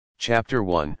Chapter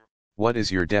 1, What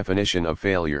is your definition of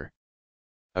failure?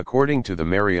 According to the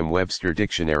Merriam-Webster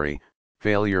dictionary,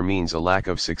 failure means a lack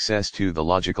of success. The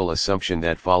logical assumption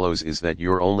that follows is that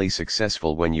you're only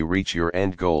successful when you reach your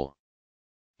end goal.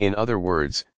 In other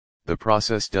words, the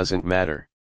process doesn't matter.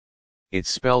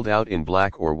 It's spelled out in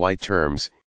black or white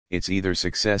terms, it's either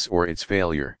success or it's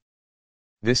failure.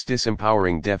 This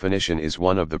disempowering definition is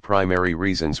one of the primary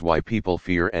reasons why people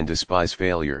fear and despise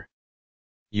failure.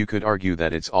 You could argue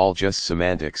that it's all just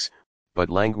semantics, but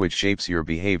language shapes your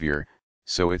behavior,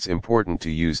 so it's important to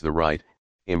use the right,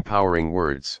 empowering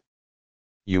words.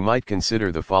 You might consider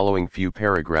the following few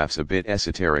paragraphs a bit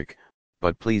esoteric,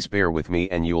 but please bear with me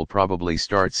and you'll probably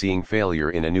start seeing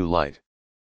failure in a new light.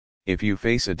 If you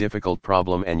face a difficult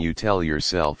problem and you tell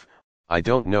yourself, I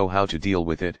don't know how to deal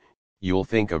with it, you'll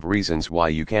think of reasons why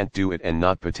you can't do it and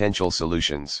not potential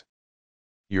solutions.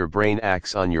 Your brain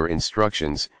acts on your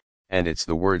instructions, and it's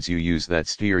the words you use that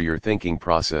steer your thinking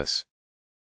process.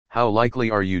 How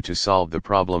likely are you to solve the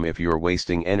problem if you're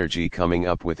wasting energy coming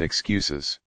up with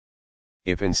excuses?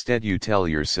 If instead you tell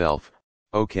yourself,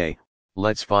 okay,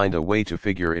 let's find a way to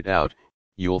figure it out,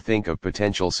 you'll think of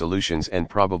potential solutions and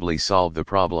probably solve the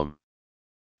problem.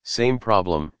 Same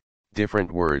problem,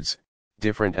 different words,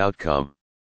 different outcome.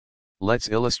 Let's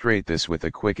illustrate this with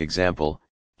a quick example.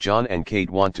 John and Kate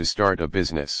want to start a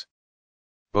business.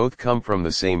 Both come from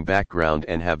the same background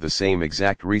and have the same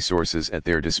exact resources at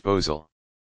their disposal.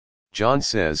 John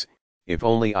says, if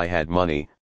only I had money,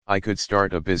 I could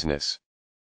start a business.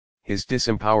 His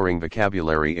disempowering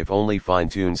vocabulary if only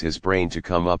fine-tunes his brain to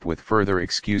come up with further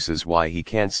excuses why he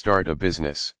can't start a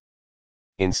business.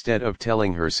 Instead of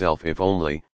telling herself if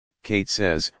only, Kate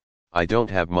says, I don't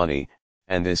have money,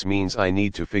 and this means I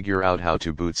need to figure out how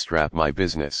to bootstrap my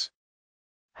business.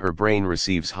 Her brain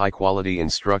receives high-quality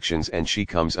instructions and she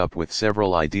comes up with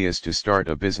several ideas to start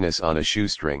a business on a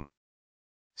shoestring.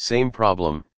 Same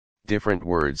problem, different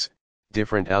words,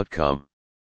 different outcome.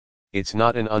 It's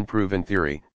not an unproven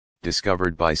theory,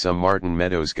 discovered by some Martin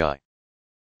Meadows guy.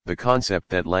 The concept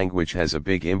that language has a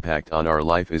big impact on our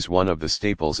life is one of the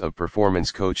staples of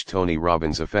performance coach Tony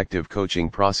Robbins' effective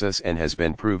coaching process and has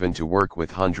been proven to work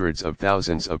with hundreds of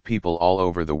thousands of people all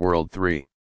over the world. 3.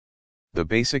 The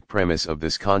basic premise of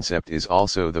this concept is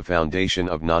also the foundation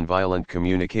of nonviolent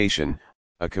communication,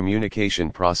 a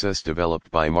communication process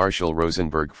developed by Marshall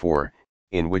Rosenberg. 4.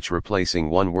 In which replacing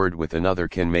one word with another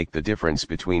can make the difference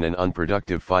between an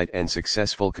unproductive fight and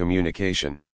successful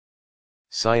communication.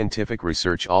 Scientific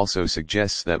research also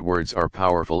suggests that words are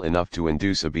powerful enough to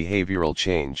induce a behavioral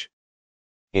change.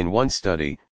 In one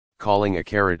study, calling a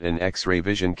carrot an X-ray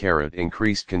vision carrot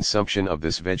increased consumption of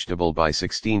this vegetable by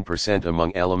 16%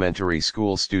 among elementary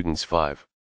school students. 5.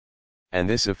 And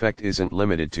this effect isn't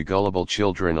limited to gullible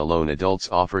children alone. Adults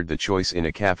offered the choice in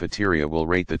a cafeteria will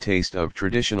rate the taste of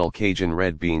traditional Cajun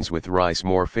red beans with rice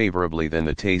more favorably than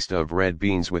the taste of red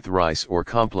beans with rice, or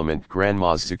compliment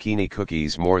grandma's zucchini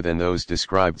cookies more than those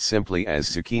described simply as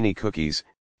zucchini cookies,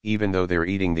 even though they're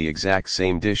eating the exact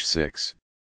same dish. 6.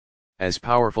 As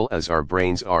powerful as our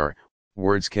brains are,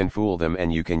 words can fool them,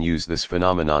 and you can use this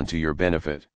phenomenon to your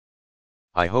benefit.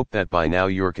 I hope that by now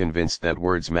you're convinced that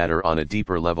words matter on a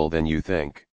deeper level than you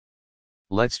think.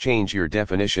 Let's change your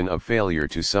definition of failure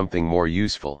to something more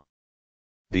useful.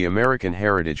 The American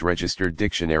Heritage Registered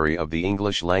Dictionary of the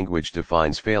English Language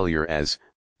defines failure as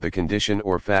the condition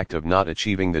or fact of not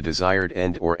achieving the desired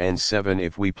end or ends. 7.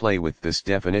 If we play with this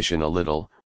definition a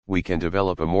little, we can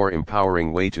develop a more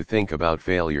empowering way to think about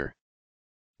failure.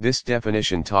 This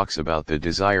definition talks about the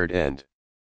desired end.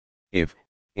 If,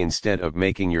 instead of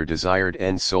making your desired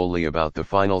end solely about the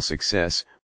final success,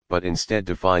 but instead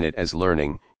define it as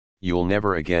learning, you'll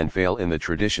never again fail in the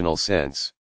traditional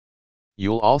sense.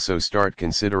 You'll also start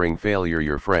considering failure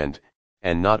your friend,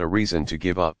 and not a reason to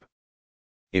give up.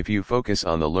 If you focus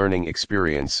on the learning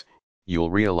experience, you'll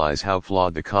realize how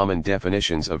flawed the common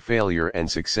definitions of failure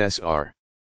and success are.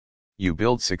 You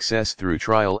build success through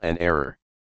trial and error.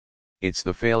 It's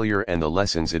the failure and the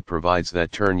lessons it provides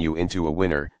that turn you into a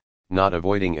winner, not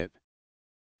avoiding it.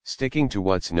 Sticking to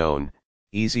what's known,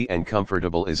 easy and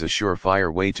comfortable is a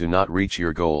surefire way to not reach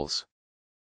your goals.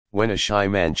 When a shy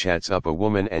man chats up a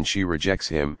woman and she rejects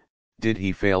him, did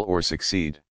he fail or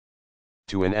succeed?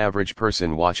 To an average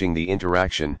person watching the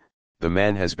interaction, the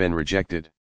man has been rejected.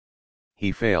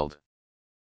 He failed.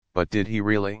 But did he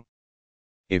really?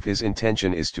 If his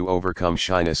intention is to overcome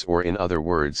shyness, or in other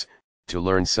words, to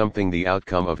learn something, the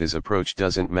outcome of his approach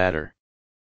doesn't matter.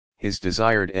 His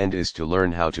desired end is to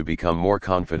learn how to become more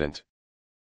confident.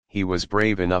 He was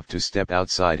brave enough to step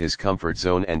outside his comfort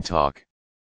zone and talk.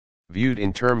 Viewed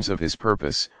in terms of his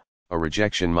purpose, a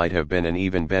rejection might have been an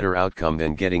even better outcome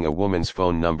than getting a woman's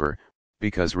phone number,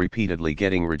 because repeatedly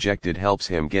getting rejected helps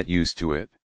him get used to it.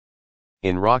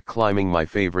 In rock climbing, my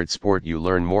favorite sport, you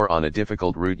learn more on a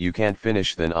difficult route you can't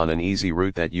finish than on an easy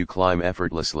route that you climb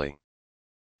effortlessly.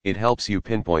 It helps you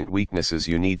pinpoint weaknesses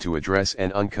you need to address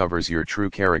and uncovers your true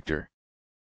character.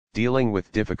 Dealing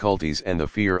with difficulties and the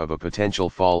fear of a potential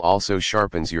fall also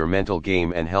sharpens your mental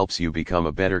game and helps you become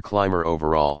a better climber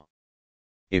overall.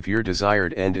 If your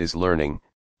desired end is learning,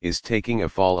 is taking a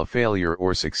fall a failure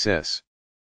or success?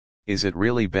 Is it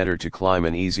really better to climb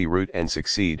an easy route and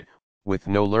succeed, with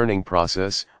no learning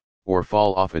process, or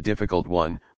fall off a difficult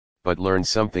one, but learn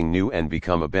something new and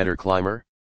become a better climber?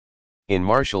 In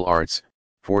martial arts,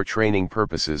 for training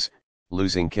purposes,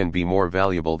 losing can be more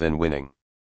valuable than winning.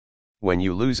 When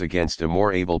you lose against a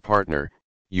more able partner,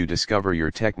 you discover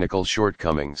your technical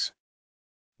shortcomings.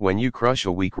 When you crush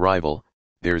a weak rival,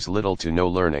 there's little to no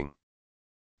learning.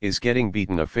 Is getting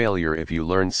beaten a failure if you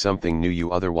learned something new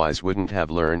you otherwise wouldn't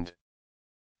have learned?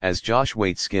 As Josh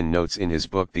Waitzkin notes in his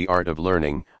book The Art of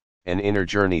Learning, An Inner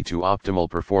Journey to Optimal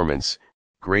Performance,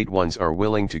 great ones are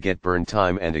willing to get burned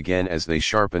time and again as they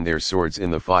sharpen their swords in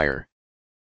the fire.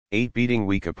 8. Beating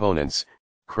weak opponents,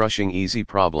 crushing easy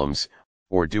problems,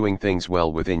 or doing things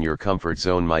well within your comfort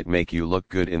zone might make you look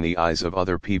good in the eyes of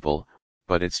other people,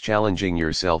 but it's challenging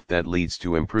yourself that leads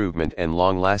to improvement and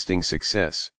long-lasting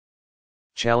success.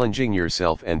 Challenging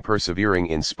yourself and persevering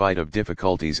in spite of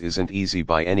difficulties isn't easy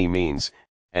by any means,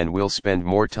 and we'll spend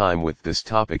more time with this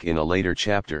topic in a later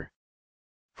chapter.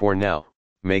 For now,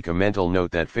 make a mental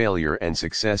note that failure and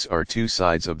success are two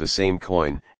sides of the same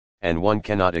coin, and one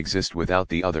cannot exist without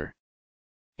the other.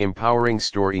 Empowering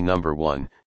story number 1.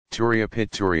 Turiya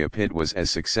Pitt. Turiya Pitt was as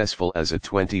successful as a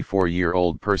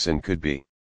 24-year-old person could be.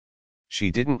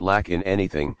 She didn't lack in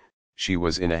anything, she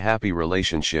was in a happy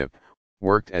relationship,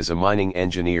 worked as a mining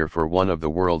engineer for one of the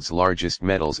world's largest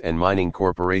metals and mining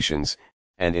corporations,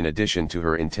 and in addition to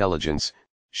her intelligence,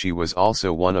 she was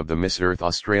also one of the Miss Earth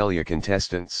Australia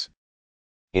contestants.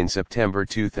 In September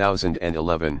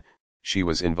 2011, she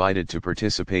was invited to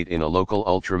participate in a local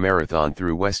ultramarathon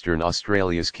through Western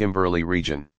Australia's Kimberley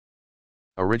region.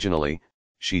 Originally,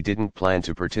 she didn't plan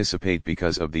to participate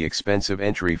because of the expensive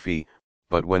entry fee,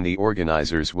 but when the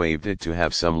organizers waived it to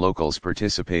have some locals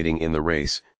participating in the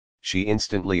race, she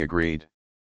instantly agreed.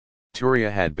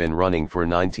 Turiya had been running for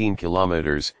 19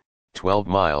 kilometers, 12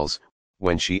 miles,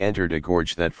 when she entered a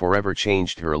gorge that forever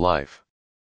changed her life.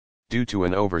 Due to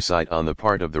an oversight on the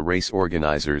part of the race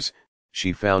organizers,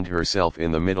 she found herself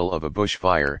in the middle of a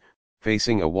bushfire,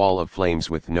 facing a wall of flames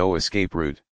with no escape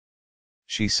route.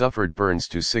 She suffered burns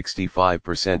to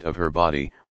 65% of her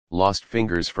body, lost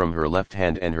fingers from her left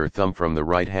hand and her thumb from the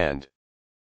right hand.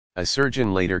 A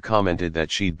surgeon later commented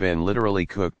that she'd been literally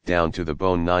cooked down to the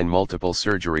bone. 9 multiple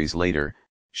surgeries later,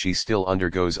 she still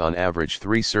undergoes on average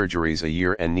 3 surgeries a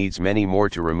year and needs many more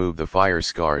to remove the fire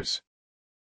scars.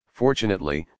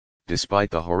 Fortunately, despite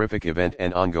the horrific event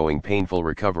and ongoing painful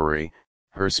recovery,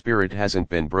 her spirit hasn't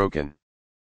been broken.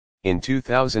 In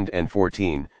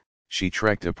 2014, she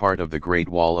trekked a part of the Great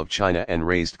Wall of China and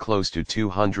raised close to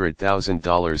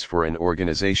 $200,000 for an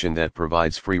organization that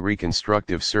provides free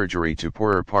reconstructive surgery to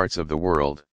poorer parts of the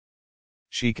world.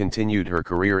 She continued her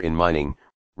career in mining,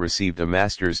 received a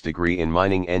master's degree in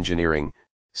mining engineering,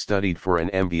 studied for an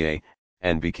MBA,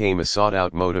 and became a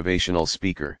sought-out motivational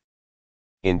speaker.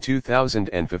 In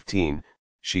 2015,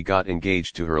 she got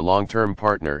engaged to her long-term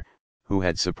partner, who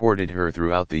had supported her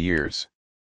throughout the years.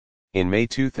 In May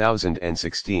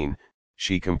 2016,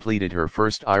 she completed her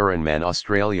first Ironman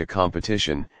Australia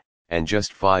competition, and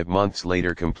just 5 months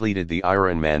later completed the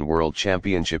Ironman World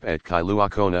Championship at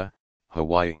Kailua Kona,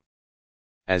 Hawaii.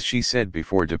 As she said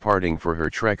before departing for her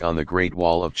trek on the Great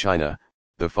Wall of China,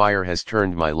 "The fire has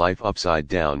turned my life upside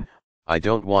down, I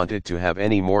don't want it to have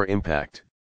any more impact.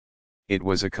 It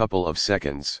was a couple of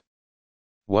seconds.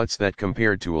 What's that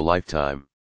compared to a lifetime?"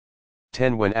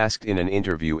 10. When asked in an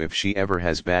interview if she ever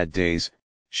has bad days,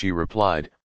 she replied,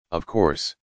 "Of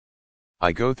course.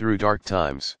 I go through dark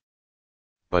times.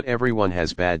 But everyone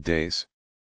has bad days.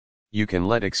 You can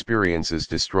let experiences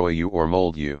destroy you or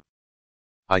mold you.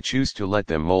 I choose to let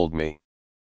them mold me."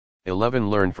 11.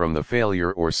 Learn from the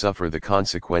failure or suffer the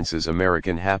consequences.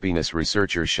 American happiness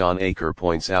researcher Sean Aker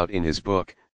points out in his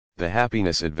book, The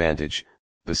Happiness Advantage,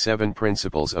 the 7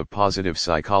 principles of positive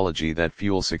psychology that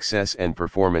fuel success and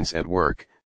performance at work,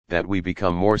 that we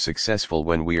become more successful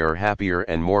when we are happier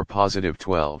and more positive.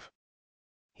 12.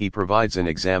 He provides an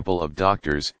example of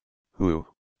doctors, who,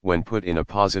 when put in a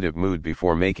positive mood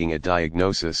before making a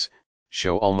diagnosis,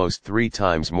 show almost 3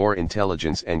 times more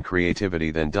intelligence and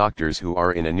creativity than doctors who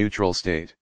are in a neutral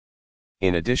state.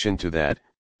 In addition to that,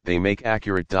 they make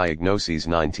accurate diagnoses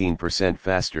 19%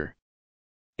 faster.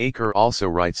 Aker also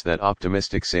writes that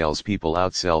optimistic salespeople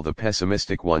outsell the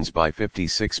pessimistic ones by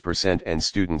 56% and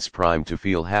students primed to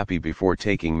feel happy before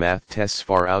taking math tests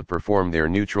far outperform their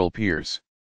neutral peers.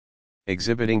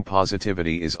 Exhibiting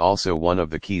positivity is also one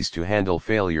of the keys to handle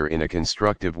failure in a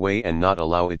constructive way and not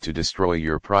allow it to destroy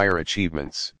your prior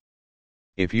achievements.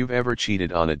 If you've ever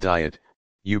cheated on a diet,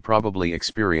 you probably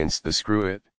experienced the screw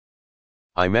it,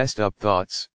 I messed up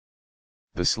thoughts.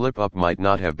 The slip up might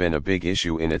not have been a big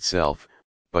issue in itself,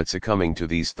 but succumbing to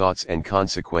these thoughts and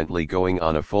consequently going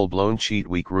on a full-blown cheat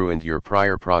week ruined your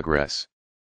prior progress.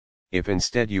 If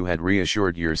instead you had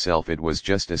reassured yourself it was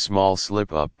just a small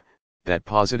slip-up, that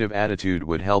positive attitude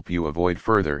would help you avoid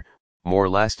further, more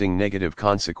lasting negative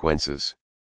consequences.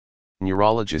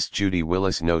 Neurologist Judy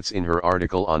Willis notes in her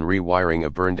article on rewiring a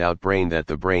burned-out brain that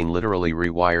the brain literally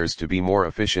rewires to be more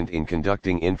efficient in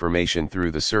conducting information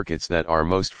through the circuits that are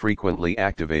most frequently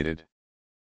activated.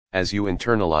 As you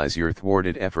internalize your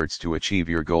thwarted efforts to achieve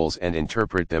your goals and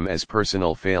interpret them as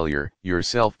personal failure, your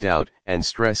self-doubt and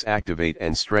stress activate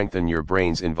and strengthen your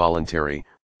brain's involuntary,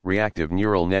 reactive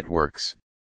neural networks.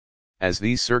 As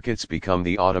these circuits become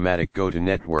the automatic go-to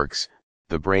networks,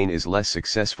 the brain is less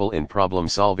successful in problem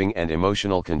solving and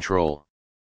emotional control.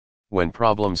 When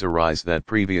problems arise that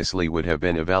previously would have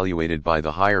been evaluated by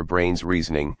the higher brain's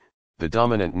reasoning, the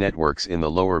dominant networks in the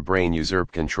lower brain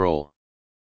usurp control.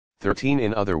 13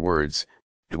 In other words,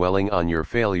 dwelling on your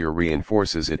failure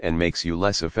reinforces it and makes you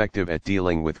less effective at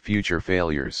dealing with future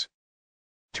failures.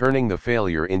 Turning the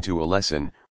failure into a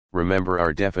lesson, remember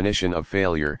our definition of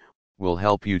failure, will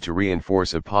help you to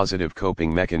reinforce a positive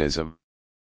coping mechanism.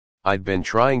 I'd been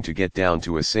trying to get down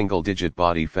to a single-digit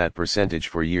body fat percentage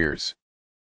for years.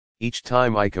 Each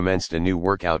time I commenced a new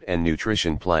workout and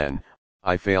nutrition plan,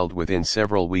 I failed within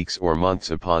several weeks or months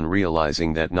upon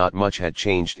realizing that not much had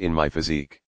changed in my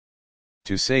physique.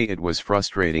 To say it was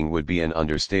frustrating would be an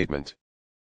understatement.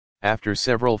 After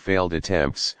several failed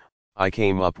attempts, I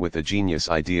came up with a genius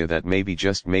idea that maybe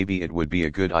just maybe it would be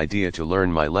a good idea to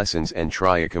learn my lessons and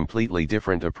try a completely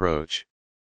different approach.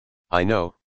 I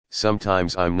know,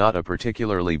 sometimes I'm not a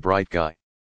particularly bright guy.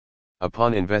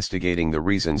 Upon investigating the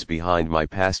reasons behind my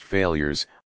past failures,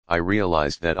 I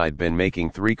realized that I'd been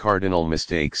making 3 cardinal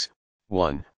mistakes.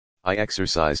 1. I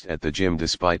exercised at the gym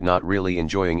despite not really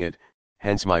enjoying it,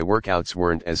 hence my workouts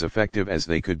weren't as effective as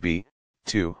they could be.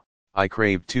 2. I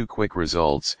craved too quick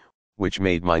results, which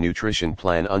made my nutrition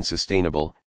plan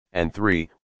unsustainable. And 3.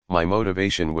 My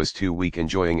motivation was too weak.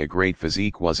 Enjoying a great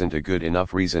physique wasn't a good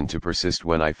enough reason to persist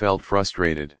when I felt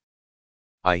frustrated.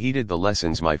 I heeded the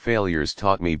lessons my failures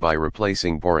taught me by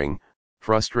replacing boring,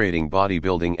 frustrating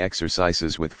bodybuilding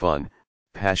exercises with fun,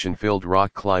 passion-filled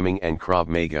rock climbing and Krav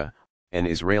Maga, an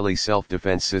Israeli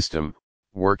self-defense system,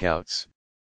 workouts.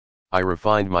 I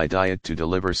refined my diet to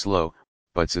deliver slow,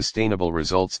 but sustainable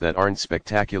results that aren't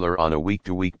spectacular on a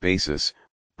week-to-week basis,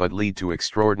 but lead to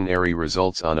extraordinary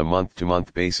results on a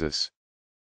month-to-month basis.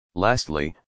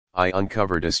 Lastly, I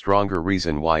uncovered a stronger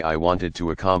reason why I wanted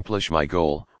to accomplish my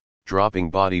goal. Dropping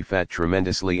body fat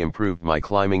tremendously improved my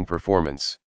climbing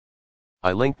performance.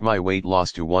 I linked my weight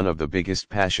loss to one of the biggest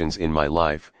passions in my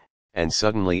life, and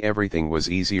suddenly everything was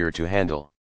easier to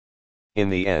handle. In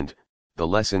the end, the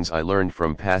lessons I learned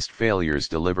from past failures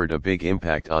delivered a big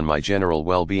impact on my general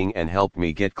well-being and helped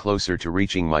me get closer to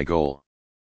reaching my goal.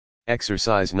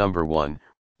 Exercise number 1,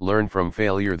 learn from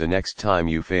failure. The next time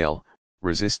you fail,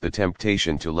 resist the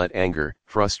temptation to let anger,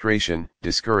 frustration,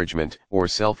 discouragement, or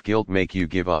self-guilt make you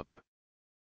give up.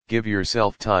 Give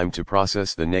yourself time to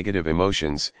process the negative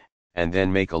emotions, and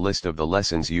then make a list of the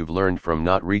lessons you've learned from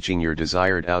not reaching your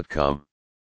desired outcome.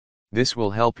 This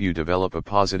will help you develop a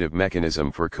positive mechanism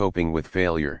for coping with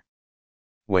failure.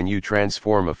 When you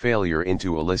transform a failure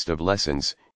into a list of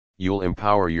lessons, you'll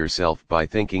empower yourself by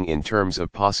thinking in terms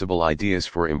of possible ideas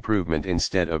for improvement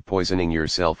instead of poisoning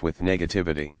yourself with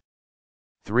negativity.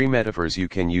 3 metaphors you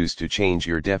can use to change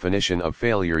your definition of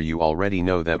failure. You already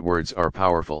know that words are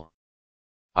powerful.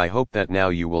 I hope that now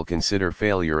you will consider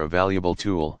failure a valuable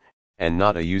tool, and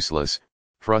not a useless,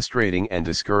 frustrating and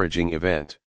discouraging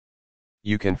event.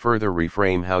 You can further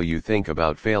reframe how you think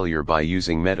about failure by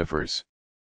using metaphors.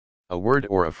 A word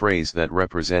or a phrase that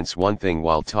represents one thing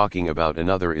while talking about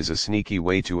another is a sneaky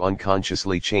way to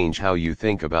unconsciously change how you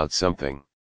think about something.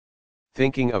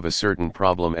 Thinking of a certain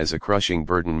problem as a crushing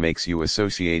burden makes you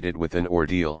associate it with an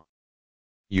ordeal.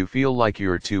 You feel like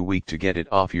you're too weak to get it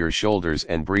off your shoulders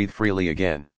and breathe freely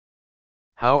again.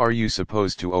 How are you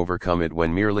supposed to overcome it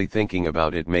when merely thinking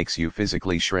about it makes you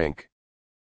physically shrink?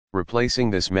 Replacing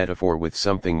this metaphor with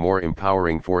something more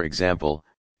empowering, for example,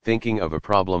 Thinking of a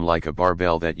problem like a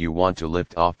barbell that you want to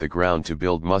lift off the ground to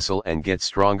build muscle and get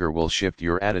stronger will shift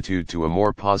your attitude to a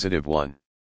more positive one.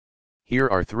 Here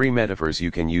are 3 metaphors you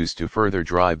can use to further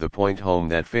drive the point home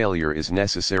that failure is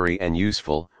necessary and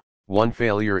useful. 1.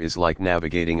 Failure is like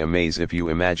navigating a maze. If you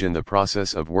imagine the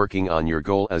process of working on your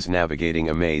goal as navigating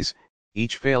a maze,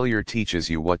 each failure teaches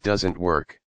you what doesn't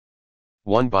work.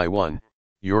 One by one,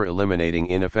 you're eliminating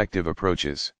ineffective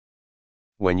approaches.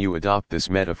 When you adopt this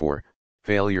metaphor,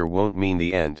 failure won't mean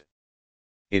the end.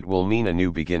 It will mean a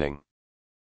new beginning.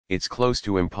 It's close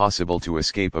to impossible to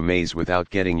escape a maze without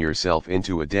getting yourself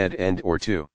into a dead end or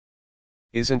two.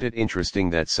 Isn't it interesting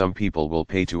that some people will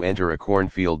pay to enter a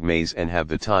cornfield maze and have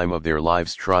the time of their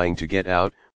lives trying to get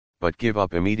out, but give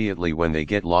up immediately when they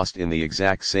get lost in the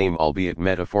exact same albeit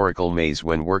metaphorical maze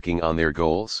when working on their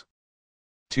goals?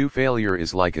 2. Failure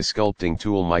is like a sculpting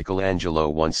tool. Michelangelo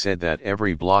once said that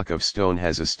every block of stone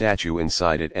has a statue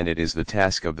inside it and it is the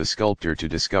task of the sculptor to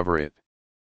discover it.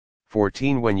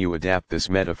 14. When you adapt this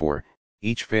metaphor,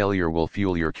 each failure will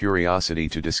fuel your curiosity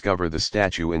to discover the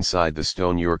statue inside the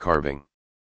stone you're carving.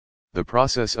 The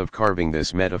process of carving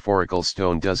this metaphorical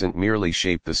stone doesn't merely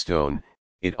shape the stone,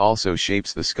 it also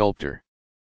shapes the sculptor.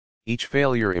 Each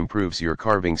failure improves your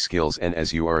carving skills, and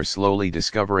as you are slowly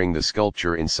discovering the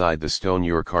sculpture inside the stone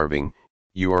you're carving,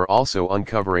 you are also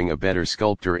uncovering a better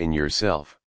sculptor in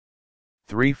yourself.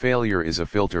 3. Failure is a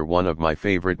filter. One of my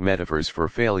favorite metaphors for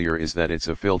failure is that it's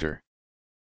a filter.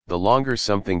 The longer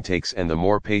something takes and the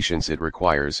more patience it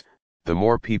requires, the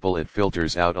more people it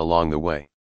filters out along the way.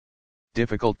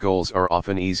 Difficult goals are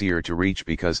often easier to reach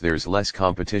because there's less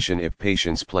competition if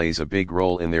patience plays a big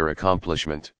role in their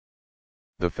accomplishment.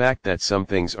 The fact that some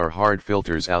things are hard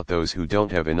filters out those who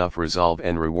don't have enough resolve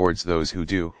and rewards those who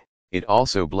do. It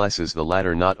also blesses the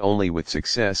latter not only with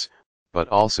success, but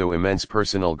also immense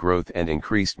personal growth and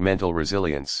increased mental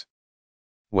resilience.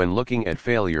 When looking at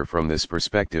failure from this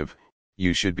perspective,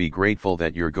 you should be grateful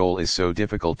that your goal is so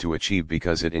difficult to achieve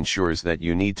because it ensures that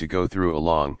you need to go through a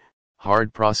long,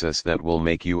 hard process that will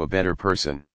make you a better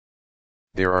person.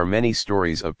 There are many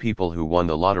stories of people who won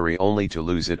the lottery only to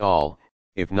lose it all,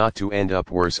 if not to end up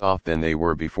worse off than they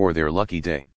were before their lucky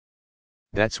day.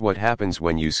 That's what happens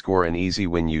when you score an easy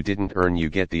win. You didn't earn, you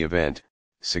get the event,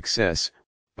 success,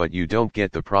 but you don't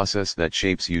get the process that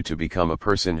shapes you to become a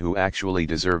person who actually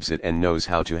deserves it and knows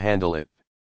how to handle it.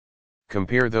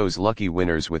 Compare those lucky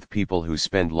winners with people who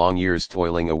spend long years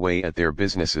toiling away at their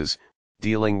businesses,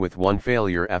 dealing with one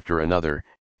failure after another,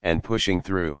 and pushing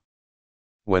through.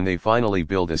 When they finally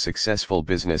build a successful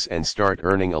business and start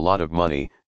earning a lot of money,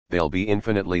 they'll be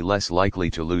infinitely less likely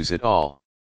to lose it all.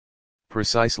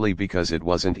 Precisely because it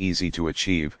wasn't easy to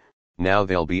achieve, now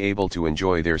they'll be able to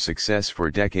enjoy their success for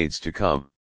decades to come.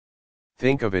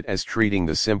 Think of it as treating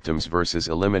the symptoms versus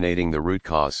eliminating the root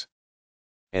cause.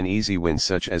 An easy win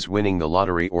such as winning the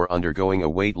lottery or undergoing a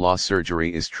weight loss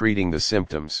surgery is treating the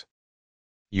symptoms.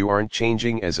 You aren't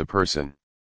changing as a person.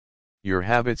 Your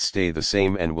habits stay the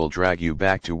same and will drag you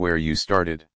back to where you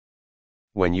started.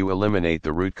 When you eliminate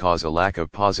the root cause, a lack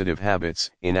of positive habits,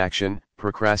 inaction,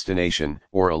 procrastination,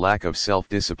 or a lack of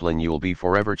self-discipline, you'll be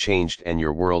forever changed and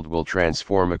your world will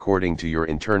transform according to your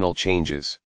internal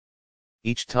changes.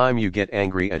 Each time you get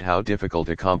angry at how difficult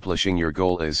accomplishing your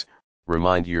goal is,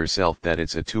 remind yourself that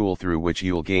it's a tool through which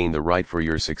you'll gain the right for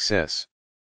your success.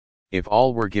 If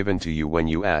all were given to you when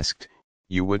you asked,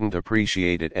 you wouldn't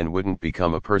appreciate it and wouldn't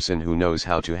become a person who knows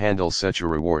how to handle such a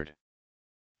reward.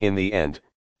 In the end,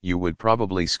 you would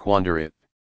probably squander it.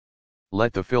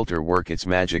 Let the filter work its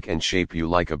magic and shape you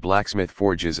like a blacksmith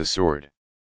forges a sword.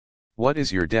 What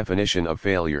is your definition of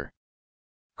failure?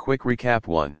 Quick recap.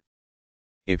 1.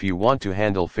 If you want to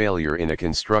handle failure in a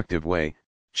constructive way,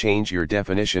 change your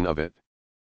definition of it.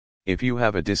 If you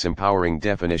have a disempowering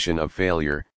definition of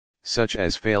failure, such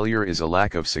as failure is a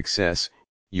lack of success,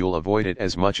 you'll avoid it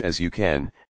as much as you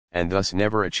can, and thus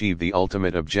never achieve the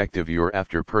ultimate objective you're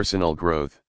after: personal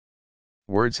growth.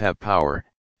 Words have power,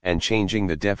 and changing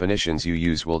the definitions you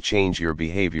use will change your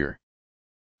behavior.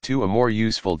 2. A more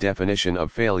useful definition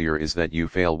of failure is that you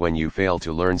fail when you fail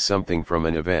to learn something from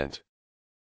an event.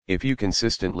 If you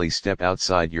consistently step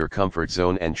outside your comfort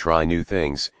zone and try new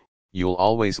things, you'll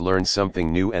always learn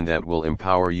something new, and that will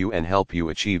empower you and help you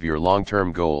achieve your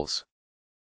long-term goals.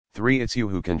 3. It's you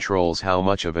who controls how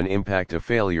much of an impact a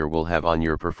failure will have on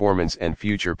your performance and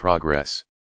future progress.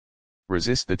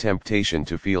 Resist the temptation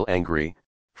to feel angry,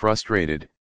 frustrated,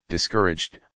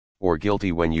 discouraged, or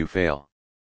guilty when you fail.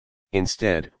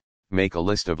 Instead, make a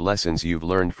list of lessons you've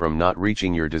learned from not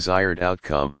reaching your desired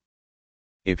outcome.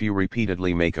 If you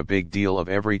repeatedly make a big deal of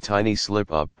every tiny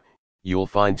slip-up, you'll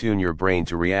fine-tune your brain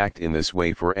to react in this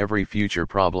way for every future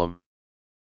problem.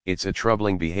 It's a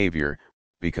troubling behavior,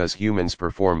 because humans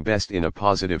perform best in a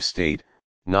positive state,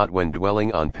 not when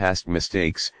dwelling on past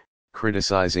mistakes,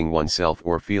 criticizing oneself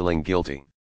or feeling guilty.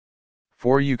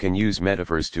 4. You can use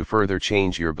metaphors to further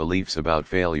change your beliefs about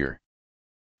failure.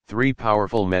 3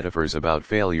 powerful metaphors about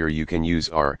failure you can use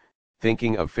are: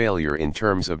 thinking of failure in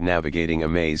terms of navigating a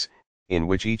maze, in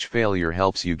which each failure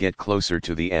helps you get closer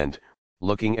to the end,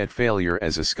 looking at failure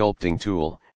as a sculpting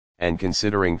tool, and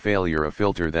considering failure a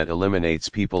filter that eliminates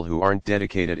people who aren't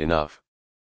dedicated enough.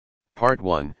 Part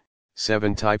 1,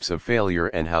 7 Types of Failure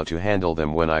and How to Handle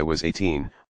Them. When I was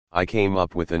 18, I came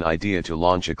up with an idea to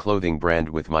launch a clothing brand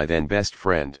with my then best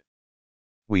friend.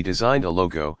 We designed a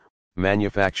logo,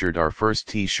 manufactured our first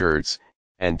t-shirts,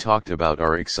 and talked about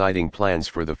our exciting plans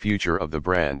for the future of the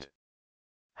brand.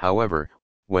 However,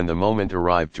 when the moment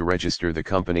arrived to register the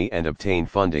company and obtain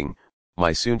funding,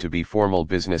 my soon-to-be formal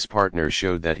business partner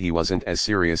showed that he wasn't as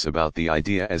serious about the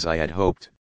idea as I had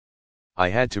hoped. I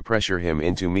had to pressure him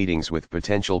into meetings with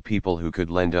potential people who could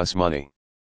lend us money.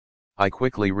 I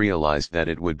quickly realized that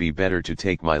it would be better to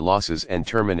take my losses and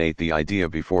terminate the idea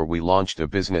before we launched a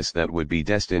business that would be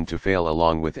destined to fail,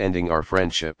 along with ending our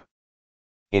friendship.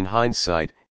 In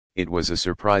hindsight, it was a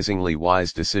surprisingly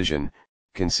wise decision,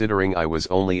 considering I was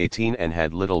only 18 and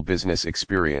had little business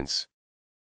experience.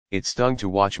 It stung to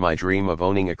watch my dream of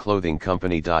owning a clothing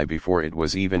company die before it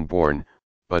was even born,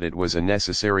 but it was a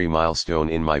necessary milestone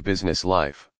in my business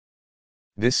life.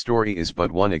 This story is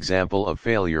but one example of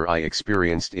failure I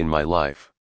experienced in my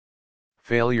life.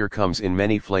 Failure comes in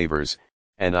many flavors,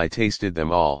 and I tasted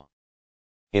them all.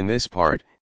 In this part,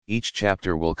 each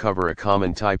chapter will cover a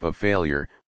common type of failure,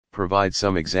 provide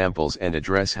some examples, and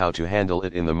address how to handle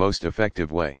it in the most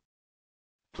effective way.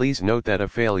 Please note that a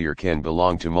failure can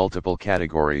belong to multiple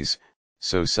categories,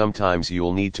 so sometimes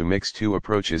you'll need to mix two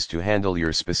approaches to handle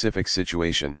your specific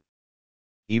situation.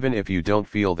 Even if you don't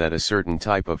feel that a certain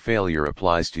type of failure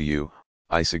applies to you,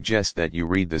 I suggest that you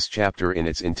read this chapter in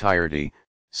its entirety,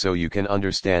 so you can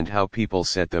understand how people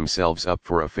set themselves up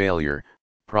for a failure,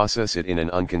 process it in an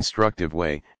unconstructive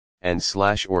way,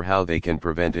 or how they can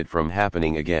prevent it from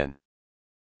happening again.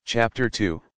 Chapter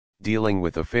 2, Dealing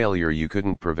with a Failure You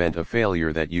Couldn't Prevent. A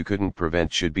failure that you couldn't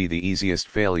prevent should be the easiest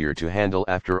failure to handle.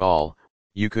 After all,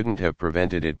 you couldn't have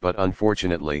prevented it, but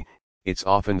unfortunately, it's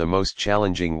often the most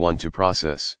challenging one to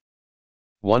process.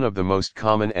 One of the most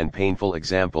common and painful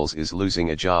examples is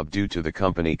losing a job due to the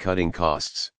company cutting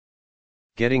costs.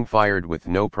 Getting fired with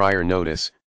no prior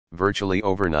notice, virtually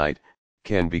overnight,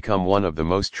 can become one of the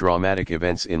most traumatic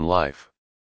events in life.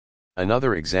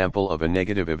 Another example of a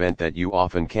negative event that you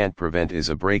often can't prevent is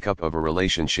a breakup of a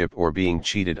relationship or being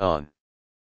cheated on.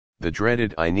 The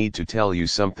dreaded "I need to tell you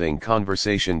something"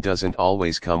 conversation doesn't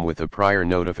always come with a prior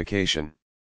notification.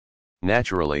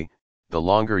 Naturally, the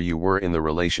longer you were in the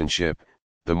relationship,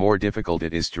 the more difficult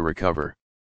it is to recover.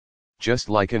 Just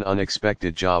like an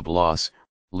unexpected job loss,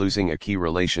 losing a key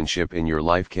relationship in your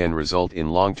life can result in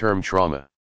long-term trauma.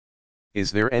 Is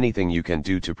there anything you can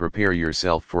do to prepare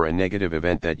yourself for a negative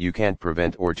event that you can't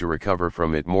prevent, or to recover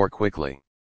from it more quickly?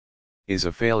 Is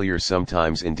a failure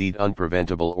sometimes indeed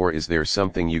unpreventable, or is there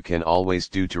something you can always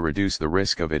do to reduce the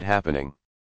risk of it happening?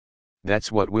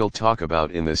 That's what we'll talk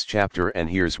about in this chapter, and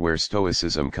here's where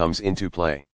Stoicism comes into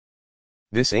play.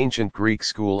 This ancient Greek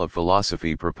school of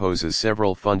philosophy proposes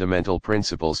several fundamental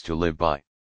principles to live by.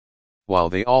 While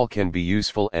they all can be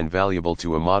useful and valuable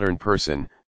to a modern person,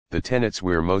 the tenets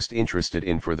we're most interested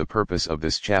in for the purpose of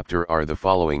this chapter are the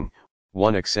following.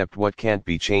 1. Accept what can't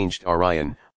be changed.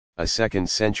 Arrian, a 2nd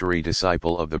century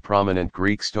disciple of the prominent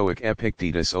Greek Stoic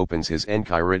Epictetus, opens his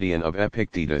Enchiridion of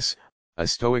Epictetus, a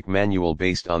Stoic manual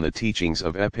based on the teachings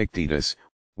of Epictetus,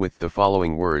 with the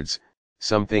following words: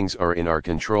 some things are in our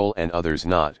control and others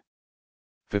not.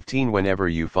 15. Whenever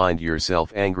you find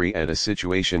yourself angry at a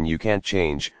situation you can't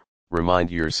change, remind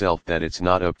yourself that it's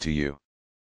not up to you.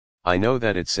 I know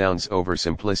that it sounds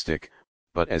oversimplistic,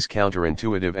 but as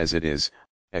counterintuitive as it is,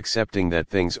 accepting that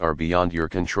things are beyond your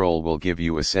control will give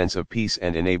you a sense of peace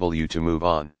and enable you to move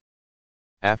on.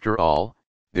 After all,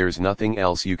 there's nothing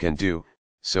else you can do,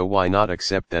 so why not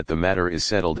accept that the matter is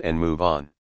settled and move on?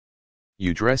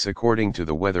 You dress according to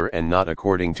the weather and not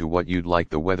according to what you'd like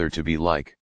the weather to be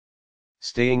like.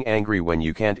 Staying angry when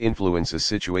you can't influence a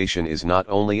situation is not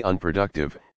only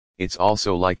unproductive, it's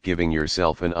also like giving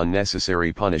yourself an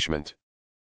unnecessary punishment.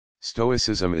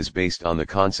 Stoicism is based on the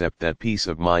concept that peace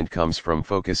of mind comes from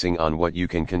focusing on what you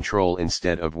can control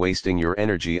instead of wasting your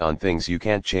energy on things you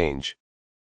can't change.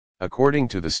 According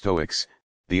to the Stoics,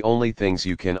 the only things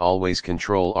you can always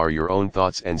control are your own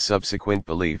thoughts and subsequent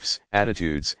beliefs,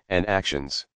 attitudes, and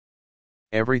actions.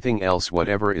 Everything else,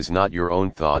 whatever is not your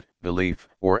own thought, belief,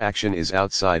 or action, is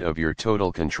outside of your total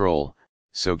control,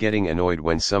 so getting annoyed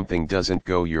when something doesn't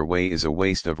go your way is a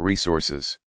waste of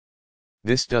resources.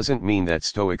 This doesn't mean that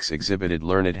Stoics exhibited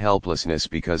learned helplessness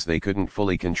because they couldn't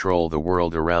fully control the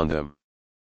world around them.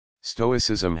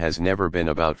 Stoicism has never been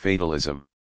about fatalism.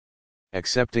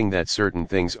 Accepting that certain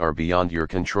things are beyond your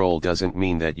control doesn't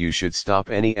mean that you should stop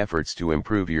any efforts to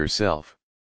improve yourself.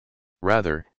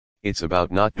 Rather, it's about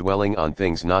not dwelling on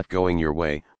things not going your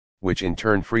way, which in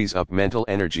turn frees up mental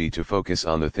energy to focus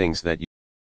on the things that